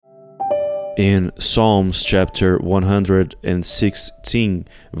In Psalms chapter 116,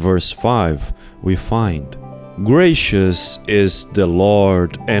 verse 5, we find, "Gracious is the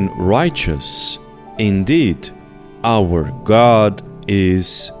Lord and righteous. Indeed, our God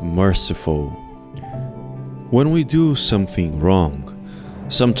is merciful." When we do something wrong,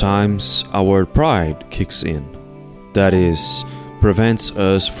 sometimes our pride kicks in. That is, prevents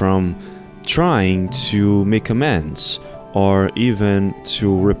us from trying to make amends or even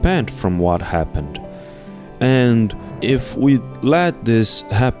to repent from what happened. And if we let this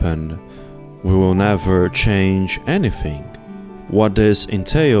happen, we will never change anything. What this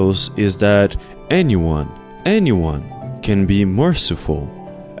entails is that anyone can be merciful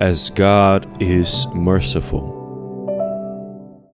as God is merciful.